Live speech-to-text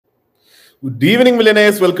Good evening,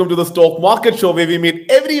 millionaires. Welcome to the Stock Market Show, where we meet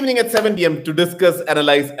every evening at 7 p.m. to discuss,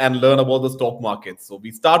 analyze, and learn about the stock market. So we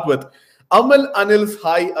start with Amal Anil's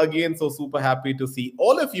high again. So super happy to see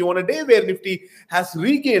all of you on a day where Nifty has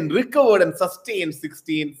regained, recovered, and sustained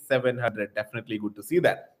 16,700. Definitely good to see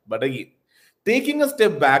that. But again, taking a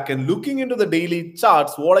step back and looking into the daily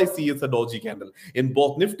charts, what I see is a doji candle in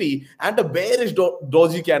both Nifty and a bearish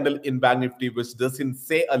doji candle in Bank Nifty, which doesn't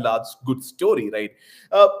say a large good story, right?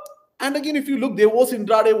 Uh, and again, if you look, there was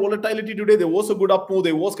intraday volatility today. There was a good up move.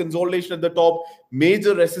 There was consolidation at the top.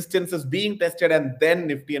 Major resistances being tested, and then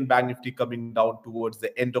Nifty and Bank Nifty coming down towards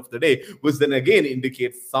the end of the day, which then again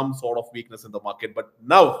indicates some sort of weakness in the market. But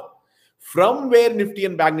now, from where Nifty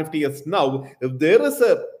and Bank Nifty is now, if there is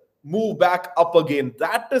a move back up again,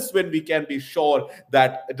 that is when we can be sure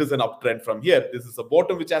that it is an uptrend from here. This is a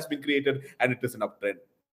bottom which has been created and it is an uptrend.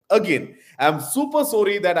 Again, I'm super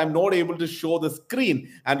sorry that I'm not able to show the screen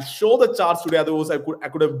and show the charts today. Otherwise, I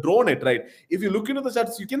could have drawn it, right? If you look into the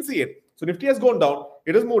charts, you can see it. So Nifty has gone down.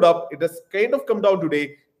 It has moved up. It has kind of come down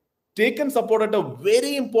today. Taken support at a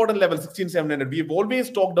very important level, 16,700. We've always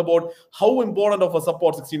talked about how important of a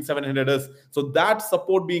support 16,700 is. So that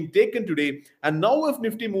support being taken today. And now if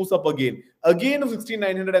Nifty moves up again if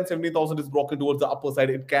 16,900 and 17,000 is broken towards the upper side,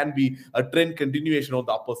 it can be a trend continuation on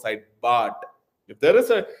the upper side. But if there is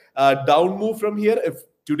a down move from here, if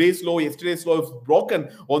today's low, yesterday's low is broken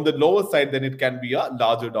on the lower side, then it can be a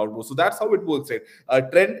larger down move. So that's how it works, right? A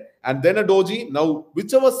trend and then a doji. Now,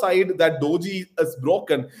 whichever side that doji is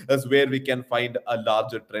broken is where we can find a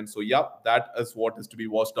larger trend. So yeah, that is what is to be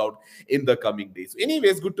watched out in the coming days.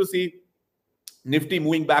 Anyways, good to see Nifty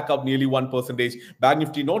moving back up nearly 1%. Bank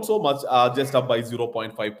Nifty not so much, just up by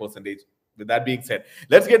 0.5%. With that being said,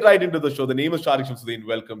 let's get right into the show. The name is Sharik Shamsuddin.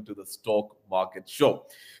 Welcome to the Stock Market Show.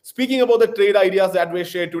 Speaking about the trade ideas that were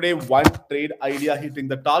shared today, one trade idea hitting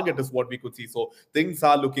the target is what we could see. So things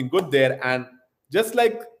are looking good there. And just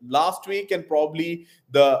like last week and probably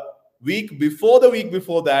the week before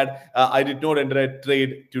that, I did not enter a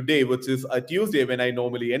trade today, which is a Tuesday when I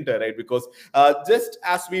normally enter, right? Because just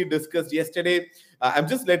as we discussed yesterday, I'm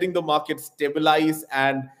just letting the market stabilize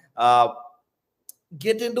and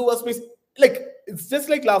get into a space. Like, it's just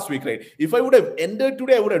like last week, right? If I would have ended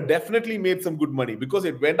today, I would have definitely made some good money because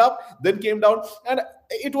it went up, then came down, and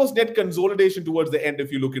it was net consolidation towards the end if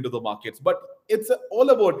you look into the markets. But it's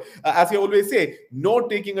all about, as I always say, not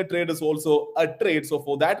taking a trade is also a trade. So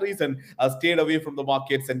for that reason, I stayed away from the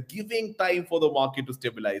markets and giving time for the market to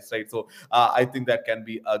stabilize, right? So I think that can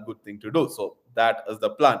be a good thing to do. So that is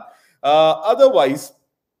the plan. Otherwise,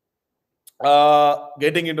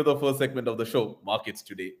 getting into the first segment of the show, markets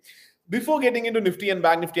today. Before getting into Nifty and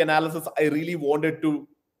Bank Nifty analysis, I really wanted to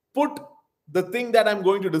put the thing that I'm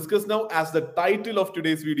going to discuss now as the title of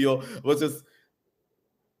today's video, which is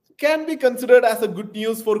can be considered as a good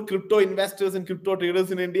news for crypto investors and crypto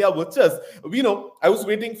traders in India, which is, I was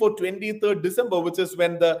waiting for 23rd December, which is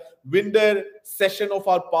when the winter session of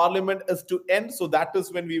our parliament is to end. So that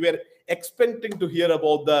is when we were expecting to hear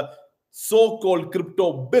about the so-called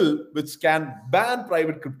crypto bill, which can ban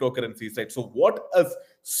private cryptocurrencies, right? So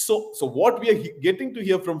what we are getting to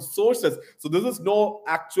hear from sources. So this is no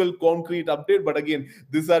actual concrete update, but again,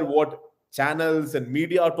 these are what channels and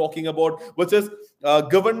media are talking about, which is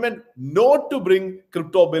government not to bring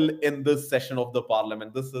crypto bill in this session of the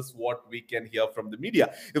parliament. This is what we can hear from the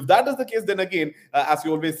media. If that is the case, then again, as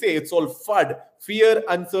you always say, it's all FUD, fear,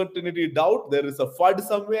 uncertainty, doubt. There is a FUD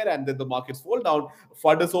somewhere and then the markets fall down.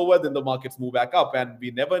 FUD is over, then the markets move back up, and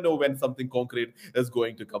we never know when something concrete is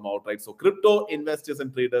going to come out, right? So crypto investors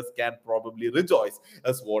and traders can probably rejoice,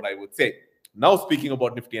 is what I would say. Now, speaking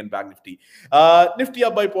about Nifty and Bank Nifty. Nifty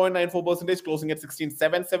up by 0.94%, closing at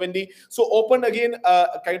 16,770. So opened again,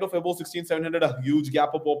 kind of above 16,700, a huge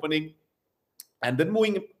gap up opening. And then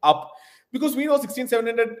moving up, because we know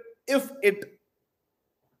 16,700, if it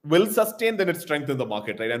will sustain, then it strengthens the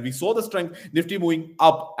market, right? And we saw the strength, Nifty moving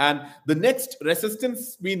up, and the next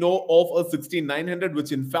resistance we know of a 16,900,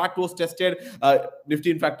 which in fact was tested.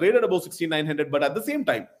 Nifty in fact traded above 16,900, but at the same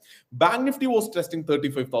time, Bank Nifty was testing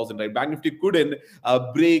 35,000, right? Bank Nifty couldn't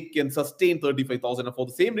break and sustain 35,000, and for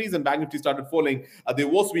the same reason, Bank Nifty started falling. There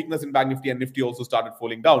was weakness in Bank Nifty, and Nifty also started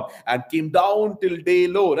falling down and came down till day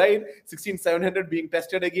low, right? 16,700 being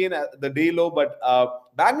tested again at the day low, but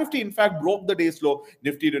Bank Nifty in fact broke the day's low.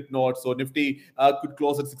 Nifty did not. So Nifty could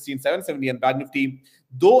close at 16,770, and Bank Nifty,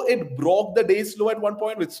 though it broke the day's low at one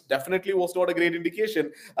point, which definitely was not a great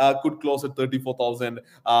indication, could close at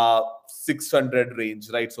 34,600 range,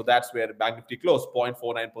 right? So that's where Bank Nifty closed,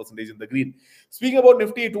 0.49% in the green. Speaking about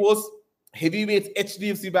Nifty, it was heavyweights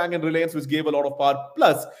HDFC Bank and Reliance, which gave a lot of power,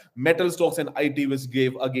 plus metal stocks and IT, which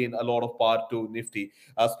gave again a lot of power to Nifty.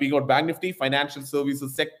 Speaking about Bank Nifty, financial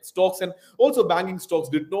services stocks and also banking stocks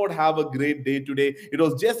did not have a great day today. It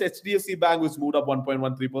was just HDFC Bank which moved up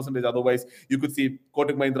 1.13%. Otherwise, you could see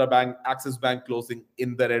Kotak Mahindra Bank, Axis Bank closing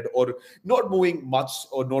in the red or not moving much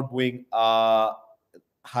or not moving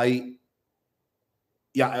high.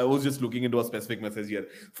 Yeah, I was just looking into a specific message here.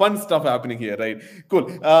 Fun stuff happening here, right? Cool.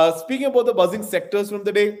 Speaking about the buzzing sectors from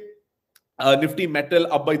the day, Nifty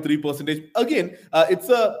Metal up by 3%. Again, it's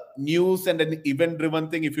a news and an event driven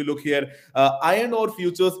thing. If you look here, iron ore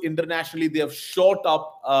futures internationally, they have shot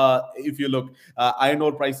up. If you look, iron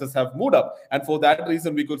ore prices have moved up. And for that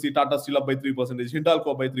reason, we could see Tata Steel up by 3%,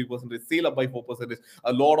 Hindalco up by 3%, SAIL up by 4%.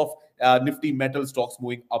 A lot of Nifty Metal stocks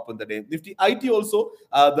moving up in the day. Nifty IT also,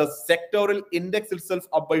 the sectoral index itself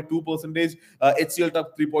up by 2%. HCL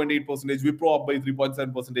up 3.8%, Wipro up by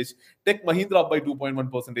 3.7%, Tech Mahindra up by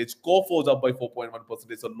 2.1%, Coforge up by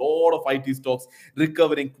 4.1%. A lot of IT stocks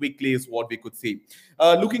recovering quickly is what we could see.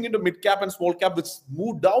 Looking into mid cap and small cap, which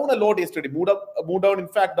moved down a lot yesterday, moved down, in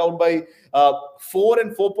fact, down by 4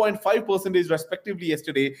 and 4.5% respectively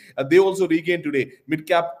yesterday. They also regained today. Mid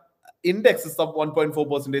cap index is up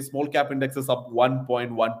 1.4%, small cap index is up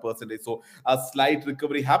 1.1%. So a slight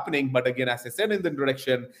recovery happening. But again, as I said in the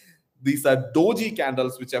introduction, these are doji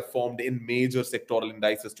candles which have formed in major sectoral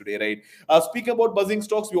indices today, right? Speaking about buzzing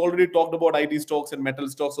stocks, we already talked about IT stocks and metal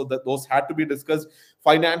stocks, so that those had to be discussed.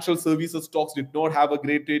 Financial services stocks did not have a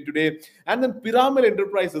great day today. And then Piramal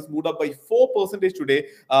Enterprises moved up by 4% today.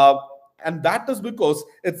 And that is because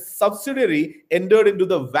its subsidiary entered into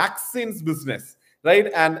the vaccines business,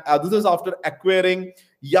 right? And this is after acquiring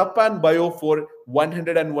Yapan Bio for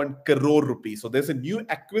 101 crore rupees. So there's a new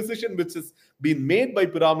acquisition which has been made by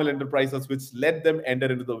Piramal Enterprises, which led them enter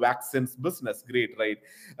into the vaccines business. Great, right?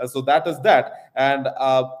 So that is that. And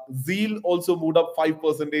Zeal also moved up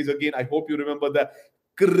 5%. Again, I hope you remember the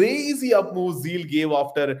crazy up move Zeal gave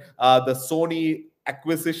after the Sony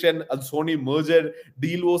acquisition and Sony merger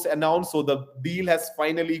deal was announced. So the deal has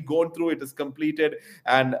finally gone through, it is completed,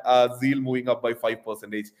 and Zeal moving up by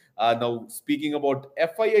 5%. Now, speaking about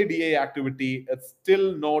FIIDA activity, it's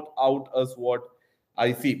still not out as what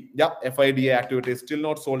I see. Yeah, FIIDA activity is still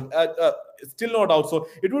not sold, still not out. So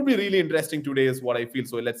it would be really interesting today is what I feel.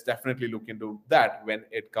 So let's definitely look into that when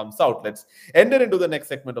it comes out. Let's enter into the next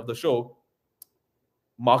segment of the show,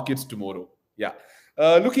 markets tomorrow. Yeah.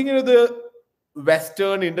 Looking into the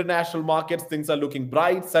Western international markets, things are looking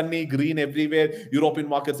bright, sunny, green everywhere. European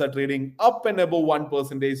markets are trading up and above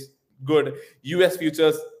 1%. Good. US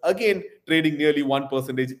futures again trading nearly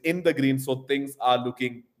 1% in the green. So things are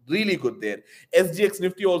looking really good there. SGX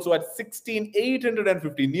Nifty also at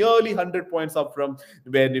 16,850, nearly 100 points up from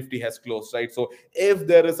where Nifty has closed, right? So if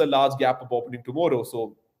there is a large gap of opening tomorrow,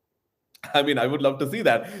 so I mean, I would love to see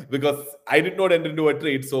that because I did not enter into a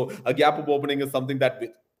trade. So a gap of opening is something that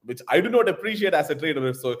which I do not appreciate as a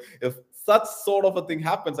trader. So if such sort of a thing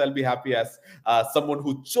happens, I'll be happy as someone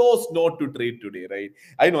who chose not to trade today, right?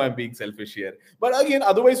 I know I'm being selfish here. But again,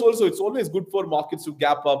 otherwise also, it's always good for markets to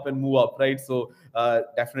gap up and move up, right? So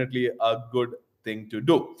definitely a good thing to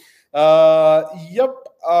do.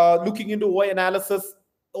 Looking into OI analysis.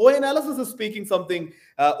 OI analysis is speaking something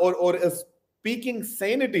or is speaking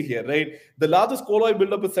sanity here, right? The largest call oil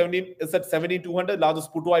buildup is at 17,200.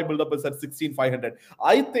 Largest put oil buildup is at 16,500.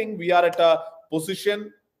 I think we are at a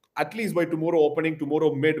position, at least by tomorrow opening,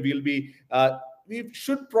 tomorrow mid, we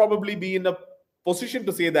should probably be in a position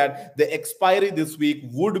to say that the expiry this week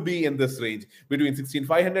would be in this range between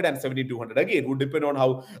 16,500 and 17,200. Again, would depend on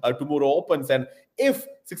how tomorrow opens, and if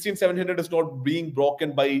 16,700 is not being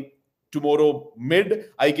broken by tomorrow mid,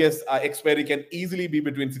 I guess expiry can easily be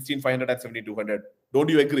between 16,500 and 17,200. Don't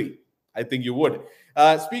you agree? I think you would.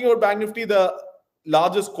 Speaking about Bank Nifty, the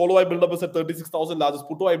largest call oil buildup is at 36,000. Largest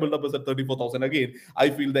put oil buildup is at 34,000. Again, I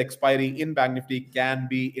feel the expiry in Bank Nifty can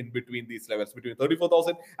be in between these levels, between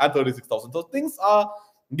 34,000 and 36,000. So things are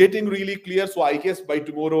getting really clear. So I guess by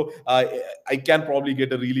tomorrow, I can probably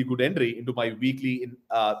get a really good entry into my weekly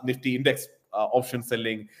Nifty index option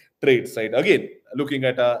selling trade side. Again, looking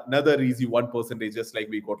at another easy 1%, just like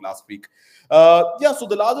we got last week. So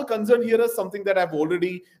the larger concern here is something that I've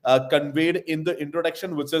already conveyed in the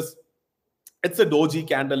introduction, which is it's a doji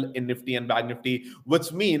candle in Nifty and Bank Nifty,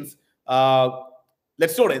 which means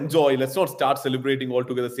let's not start celebrating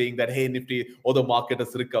altogether saying that, hey, Nifty or the market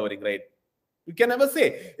is recovering, right? We can never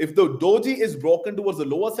say. If the doji is broken towards the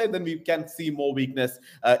lower side, then we can see more weakness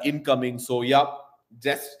incoming. So yeah,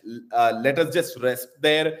 just let us just rest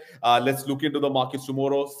there. Let's look into the markets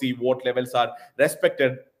tomorrow, see what levels are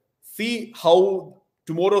respected, see how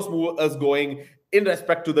tomorrow's move is going in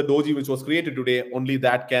respect to the doji which was created today. Only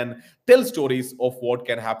that can tell stories of what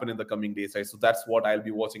can happen in the coming days, right? So that's what I'll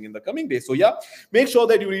be watching in the coming days. So yeah, make sure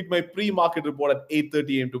that you read my pre-market report at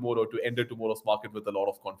 8:30 a.m. tomorrow to enter tomorrow's market with a lot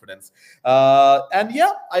of confidence. And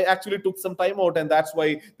yeah, I actually took some time out, and that's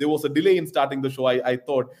why there was a delay in starting the show. I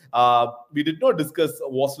thought we did not discuss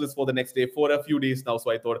watch list for the next day for a few days now,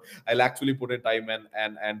 so I thought I'll actually put in time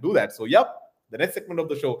and do that. So yeah, the next segment of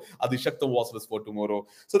the show are the Shaktam watch list for tomorrow.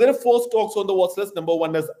 So there are 4 stocks on the watch list. Number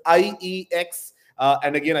 1 is IEX.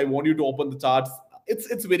 And again, I want you to open the charts.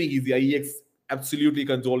 It's very easy. IEX absolutely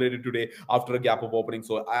consolidated today after a gap of opening.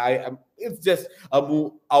 So it's just a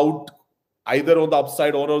move out either on the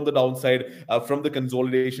upside or on the downside from the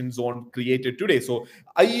consolidation zone created today. So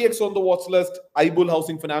IEX on the watch list, iBull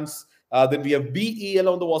Housing Finance. Then we have BEL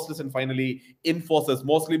on the watch list, and finally Infosys,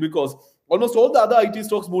 mostly because almost all the other IT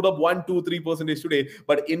stocks moved up 1, 2, 3% today,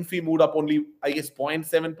 but Infi moved up only, I guess,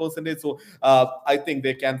 0.7%. So I think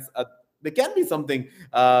there can be something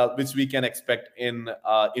which we can expect in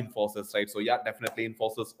Infosys, right? So yeah, definitely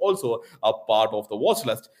Infosys also a part of the watch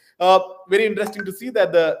list. Very interesting to see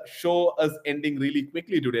that the show is ending really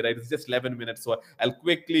quickly today, right? It's just 11 minutes, so I'll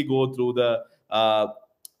quickly go through the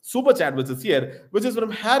super chat which is here, which is from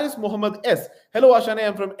Harris Mohammed S. Hello Ashane,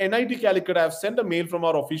 I'm from NIT Calicut. I've sent a mail from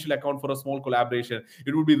our official account for a small collaboration.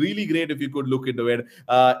 It would be really great if you could look into it.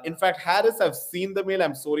 In fact, Harris, I've seen the mail.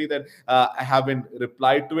 I'm sorry that I haven't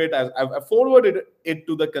replied to it. I've forwarded it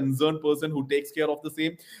to the concerned person who takes care of the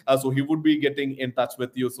same. So he would be getting in touch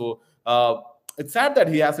with you. So it's sad that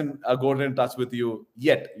he hasn't gotten in touch with you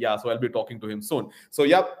yet. Yeah, so I'll be talking to him soon. So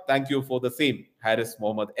yeah, thank you for the same, Harris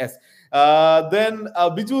Mohammed S. Then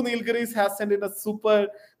Biju Nilgiris has sent in a super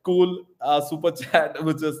cool super chat,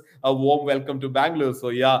 which is a warm welcome to Bangalore. So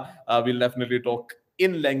yeah, we'll definitely talk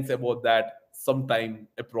in length about that sometime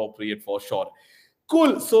appropriate for sure.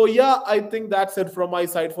 Cool. So yeah, I think that's it from my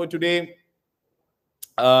side for today.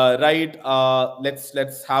 Right,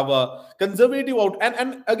 let's have a conservative out,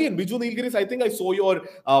 and again, Biju Nilgiris, I think I saw your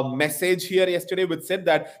message here yesterday which said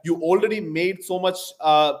that you already made so much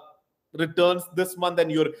returns this month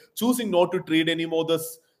and you're choosing not to trade anymore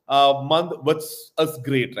this month, which is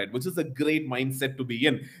great, right? Which is a great mindset to be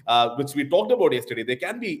in, which we talked about yesterday. There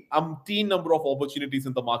can be umpteen number of opportunities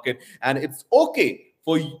in the market, and it's okay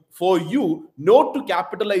for you not to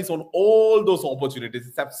capitalize on all those opportunities.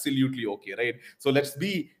 It's absolutely okay, right? So let's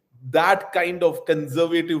be that kind of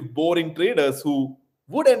conservative, boring traders who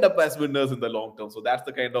would end up as winners in the long term. So that's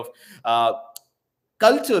the kind of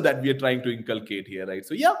culture that we are trying to inculcate here, right?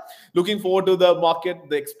 So yeah, looking forward to the market,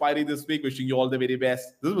 the expiry this week. Wishing you all the very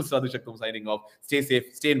best. This is Mr. Adishakam signing off. Stay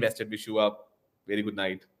safe, stay invested. Wish you a very good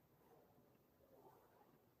night.